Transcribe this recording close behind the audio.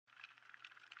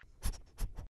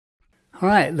All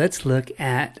right, let's look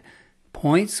at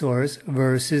point source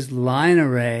versus line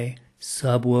array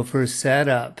subwoofer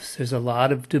setups. There's a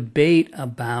lot of debate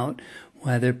about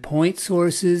whether point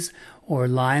sources or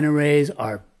line arrays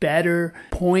are better.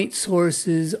 Point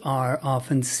sources are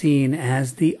often seen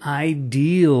as the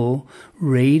ideal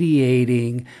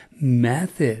radiating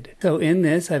method. So in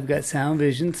this, I've got Sound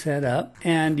Vision set up,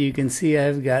 and you can see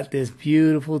I've got this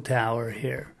beautiful tower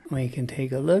here. We can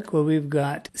take a look where we've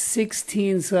got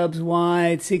 16 subs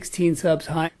wide, 16 subs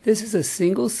high. This is a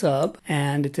single sub,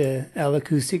 and it's a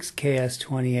L-Acoustics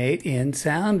KS28 in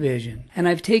Sound Vision. And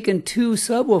I've taken two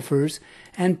subwoofers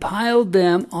and piled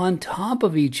them on top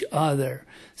of each other.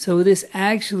 So this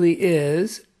actually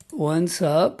is one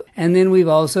sub, and then we've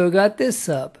also got this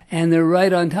sub, and they're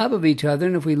right on top of each other,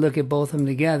 and if we look at both of them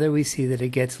together, we see that it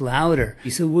gets louder.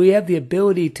 So we have the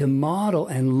ability to model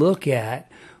and look at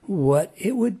what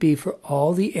it would be for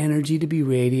all the energy to be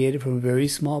radiated from a very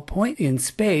small point in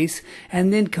space,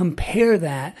 and then compare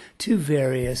that to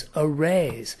various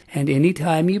arrays. And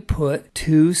anytime you put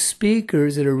two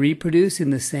speakers that are reproduced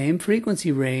in the same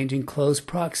frequency range in close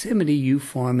proximity, you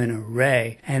form an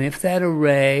array. And if that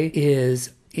array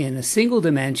is in a single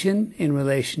dimension in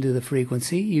relation to the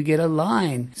frequency, you get a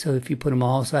line. So if you put them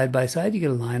all side by side, you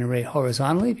get a line array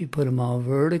horizontally. If you put them all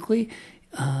vertically,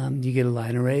 you get a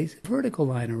line array, vertical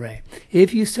line array.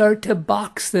 If you start to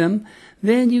box them,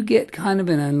 then you get kind of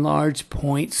an enlarged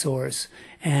point source,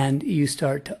 and you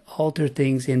start to alter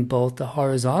things in both the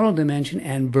horizontal dimension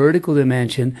and vertical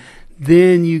dimension.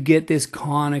 Then you get this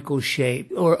conical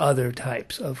shape or other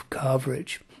types of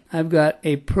coverage. I've got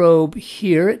a probe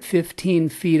here at 15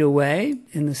 feet away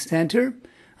in the center.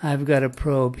 I've got a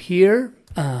probe here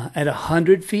at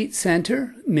 100 feet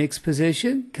center, mixed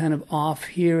position, kind of off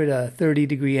here at a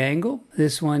 30-degree angle.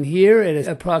 This one here at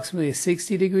approximately a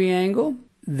 60-degree angle.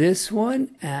 This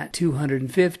one at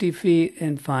 250 feet,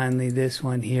 and finally this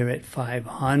one here at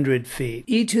 500 feet.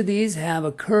 Each of these have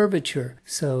a curvature.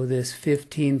 So this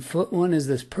 15-foot one is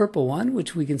this purple one,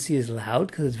 which we can see is loud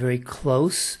because it's very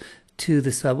close to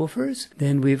the subwoofers.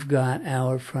 Then we've got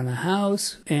our front of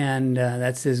house, and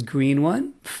that's this green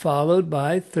one, followed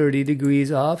by 30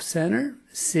 degrees off center,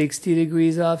 60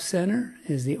 degrees off center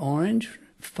is the orange,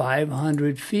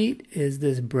 500 feet is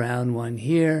this brown one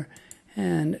here,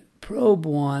 and probe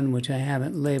one, which I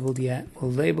haven't labeled yet,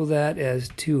 we'll label that as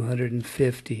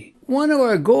 250. One of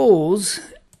our goals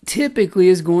typically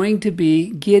is going to be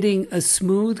getting a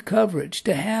smooth coverage,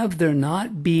 to have there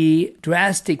not be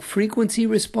drastic frequency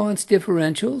response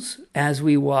differentials as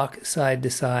we walk side to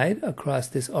side across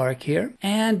this arc here,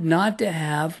 and not to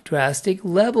have drastic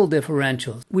level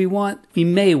differentials. We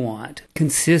may want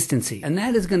consistency, and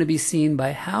that is going to be seen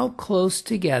by how close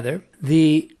together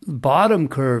the bottom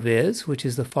curve is, which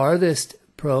is the farthest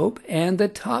probe, and the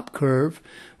top curve,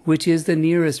 which is the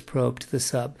nearest probe to the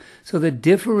sub. So the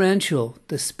differential,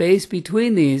 the space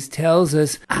between these, tells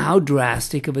us how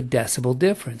drastic of a decibel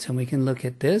difference. And we can look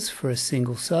at this for a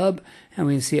single sub, and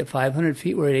we can see at 500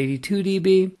 feet we're at 82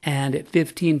 dB, and at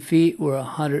 15 feet we're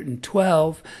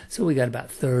 112. So we got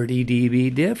about 30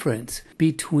 dB difference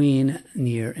between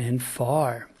near and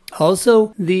far.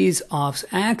 Also, these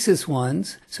off-axis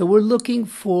ones, so we're looking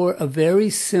for a very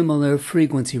similar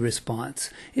frequency response.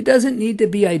 It doesn't need to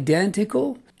be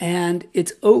identical, and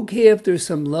it's okay if there's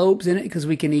some lobes in it because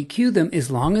we can EQ them. As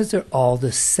long as they're all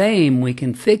the same, we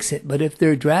can fix it. But if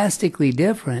they're drastically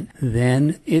different,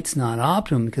 then it's not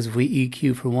optimum, because if we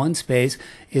EQ for one space,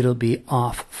 it'll be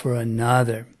off for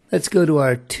another. Let's go to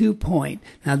our 2-point.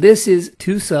 Now this is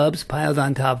two subs piled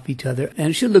on top of each other,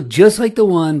 and it should look just like the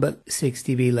one, but 6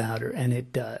 dB louder, and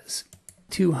it does.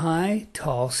 Too high,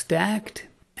 tall, stacked,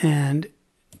 and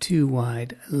too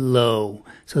wide, low.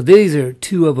 So these are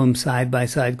two of them side by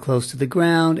side close to the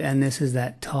ground, and this is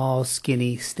that tall,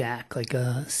 skinny stack, like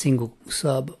a single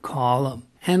sub column.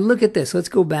 And look at this. Let's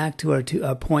go back to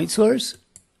our point source.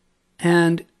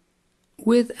 And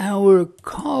with our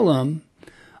column,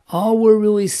 all we're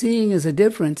really seeing as a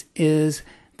difference is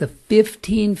the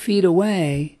 15 feet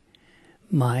away,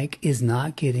 mic is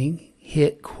not getting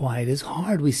hit quite as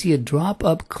hard. We see a drop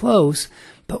up close,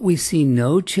 but we see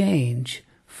no change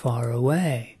far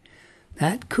away.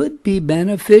 That could be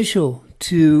beneficial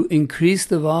to increase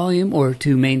the volume or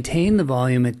to maintain the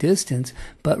volume at distance,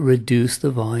 but reduce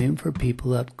the volume for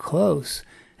people up close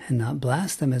and not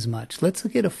blast them as much. Let's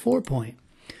look at a 4-point.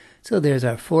 So there's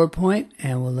our 4-point,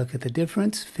 and we'll look at the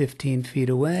difference. 15 feet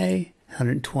away,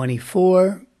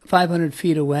 124. 500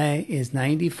 feet away is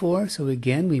 94. So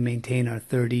again, we maintain our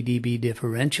 30 dB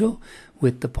differential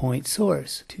with the point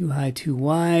source. Too high, too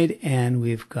wide, and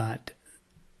we've got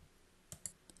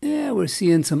Yeah, we're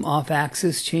seeing some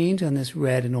off-axis change on this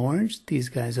red and orange. These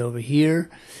guys over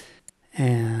here.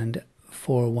 And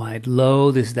 4 wide low.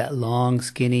 This is that long,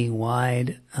 skinny,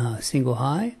 wide single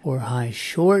high. 4 high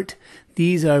short.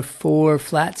 These are 4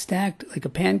 flat stacked like a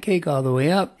pancake all the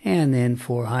way up. And then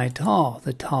 4 high tall,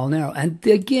 the tall narrow. And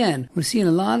again, we're seeing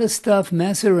a lot of stuff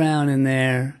mess around in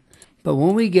there. But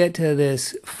when we get to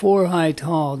this 4 high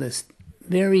tall, this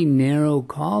very narrow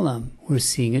column, we're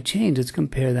seeing a change. Let's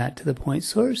compare that to the point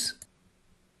source.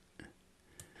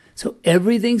 So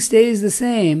everything stays the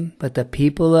same, but the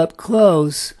people up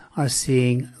close are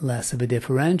seeing less of a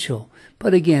differential.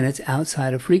 But again, it's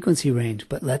outside of frequency range.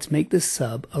 But let's make the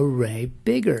sub array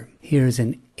bigger. Here's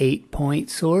an 8-point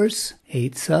source,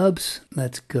 8 subs.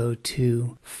 Let's go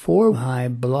to 4 high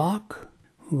block.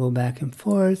 We'll go back and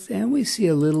forth, and we see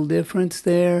a little difference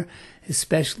there,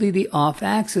 especially the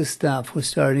off-axis stuff. We're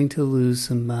starting to lose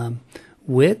some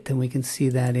width, and we can see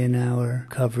that in our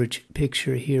coverage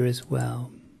picture here as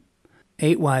well.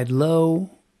 8 wide low,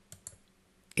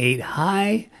 8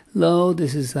 high low.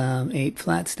 This is 8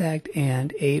 flat stacked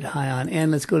and 8 high on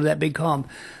end. Let's go to that big column.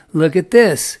 Look at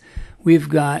this. We've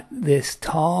got this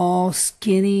tall,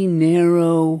 skinny,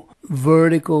 narrow,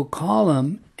 vertical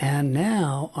column. And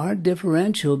now our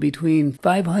differential between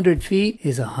 500 feet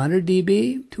is 100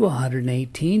 dB to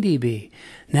 118 dB.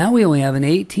 Now we only have an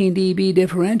 18 dB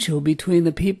differential between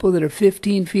the people that are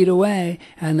 15 feet away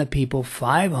and the people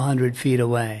 500 feet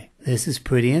away. This is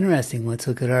pretty interesting. Let's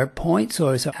look at our point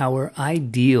source, our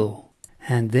ideal.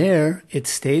 And there, it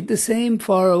stayed the same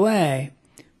far away,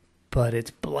 but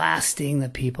it's blasting the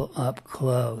people up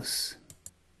close.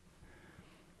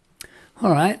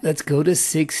 All right, let's go to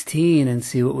 16 and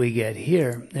see what we get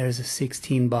here. There's a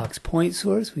 16-box point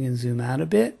source. We can zoom out a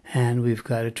bit, and we've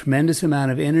got a tremendous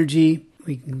amount of energy.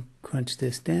 We can crunch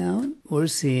this down. We're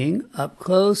seeing up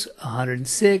close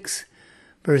 106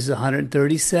 versus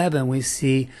 137. We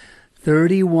see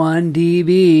 31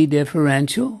 dB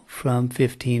differential from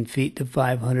 15 feet to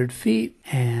 500 feet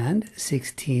and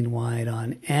 16 wide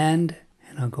on end.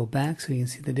 And I'll go back so you can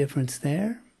see the difference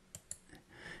there.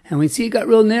 And we see it got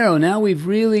real narrow. Now we've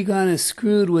really kind of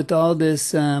screwed with all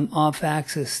this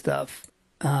off-axis stuff.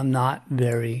 Not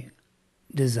very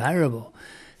desirable.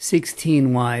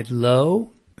 16 wide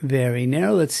low, very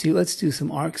narrow. Let's see. Let's do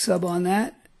some arc sub on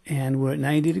that. And we're at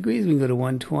 90 degrees. We can go to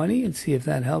 120 and see if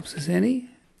that helps us any.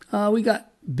 We got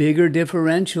bigger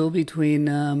differential between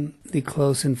the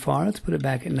close and far. Let's put it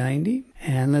back at 90.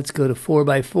 And let's go to 4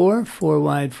 by 4, 4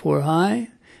 wide, 4 high.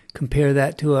 Compare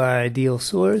that to our ideal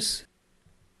source.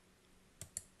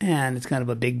 And it's kind of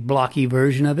a big blocky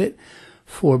version of it.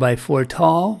 4 by 4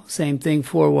 tall, same thing,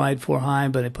 4 wide, 4 high,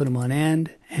 but I put them on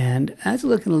end. And that's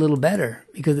looking a little better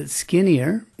because it's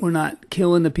skinnier. We're not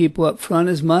killing the people up front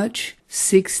as much.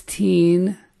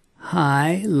 16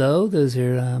 high, low, those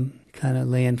are kind of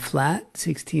laying flat.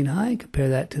 16 high, compare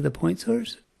that to the point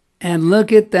source. And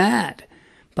look at that.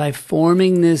 By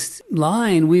forming this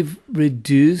line, we've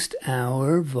reduced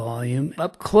our volume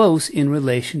up close in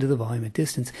relation to the volume at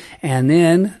distance. And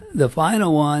then the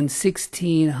final one,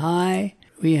 16 high,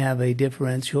 we have a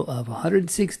differential of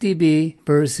 106 dB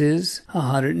versus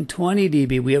 120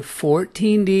 dB. We have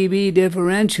 14 dB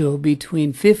differential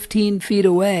between 15 feet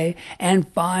away and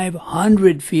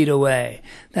 500 feet away.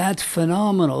 That's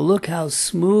phenomenal. Look how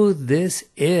smooth this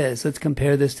is. Let's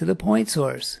compare this to the point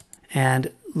source.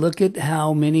 And look at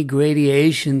how many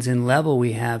gradations in level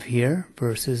we have here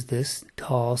versus this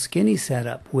tall, skinny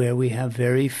setup where we have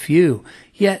very few.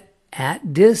 Yet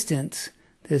at distance,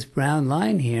 this brown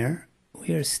line here,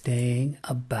 we are staying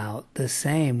about the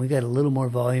same. We got a little more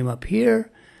volume up here,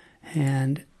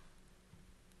 and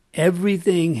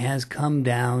everything has come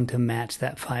down to match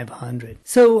that 500.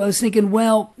 So I was thinking,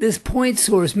 well, this point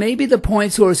source, maybe the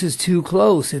point source is too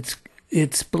close.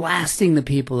 It's blasting the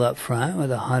people up front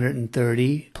with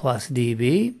 130 plus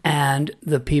dB, and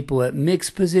the people at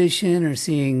mix position are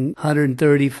seeing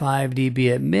 135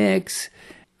 dB at mix,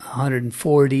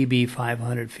 104 dB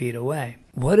 500 feet away.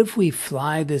 What if we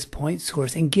fly this point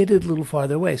source and get it a little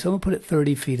farther away? So I'm going to put it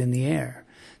 30 feet in the air.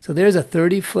 So there's a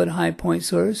 30-foot high point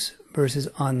source versus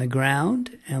on the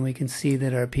ground, and we can see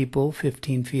that our people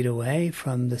 15 feet away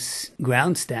from the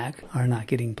ground stack are not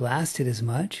getting blasted as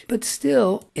much. But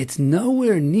still, it's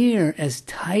nowhere near as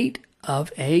tight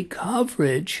of a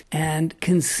coverage and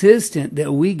consistent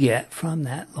that we get from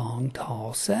that long,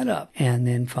 tall setup. And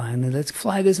then finally, let's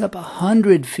fly this up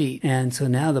 100 feet. And so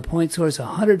now the point source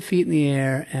 100 feet in the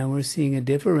air, and we're seeing a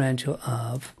differential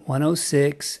of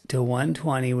 106 to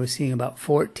 120. We're seeing about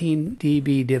 14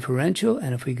 dB differential.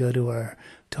 And if we go to our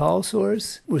tall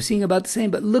source, we're seeing about the same.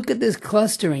 But look at this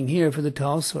clustering here for the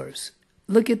tall source.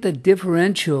 Look at the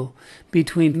differential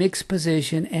between mixed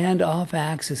position and off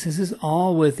axis. This is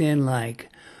all within like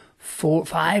 5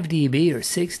 dB or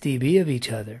 6 dB of each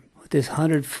other. With this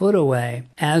 100 foot away,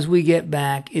 as we get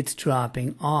back, it's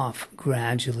dropping off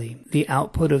gradually. The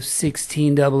output of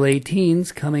 16 double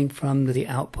 18s coming from the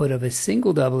output of a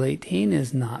single double 18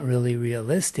 is not really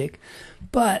realistic,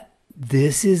 but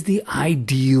this is the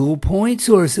ideal point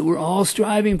source that we're all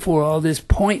striving for. All this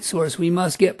point source. We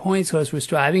must get point source. We're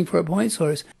striving for a point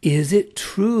source. Is it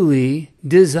truly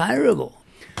desirable?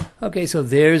 Okay, so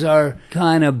there's our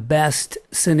kind of best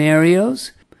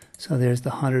scenarios. So there's the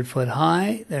 100 foot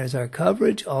high. There's our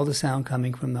coverage. All the sound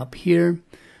coming from up here.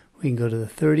 We can go to the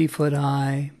 30 foot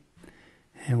high.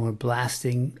 And we're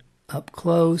blasting up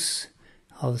close.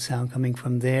 All the sound coming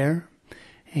from there.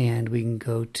 And we can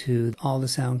go to all the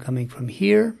sound coming from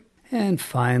here. And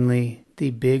finally,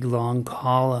 the big long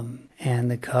column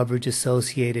and the coverage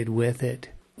associated with it,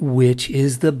 which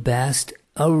is the best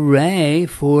array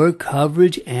for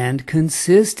coverage and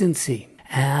consistency,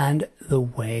 and the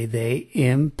way they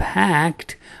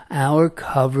impact our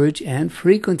coverage and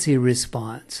frequency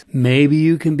response. Maybe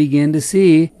you can begin to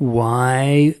see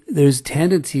why there's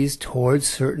tendencies towards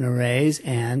certain arrays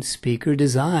and speaker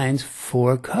designs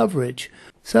for coverage.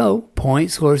 So, point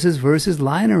sources versus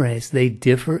line arrays, they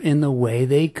differ in the way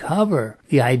they cover.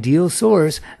 The ideal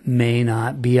source may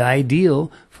not be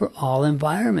ideal for all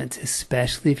environments,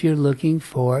 especially if you're looking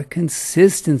for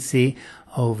consistency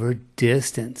over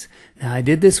distance. Now, I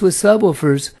did this with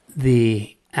subwoofers.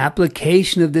 The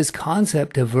application of this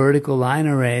concept to vertical line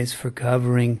arrays for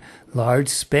covering large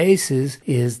spaces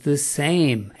is the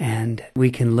same, and we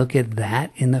can look at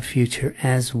that in the future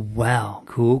as well.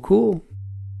 Cool, cool.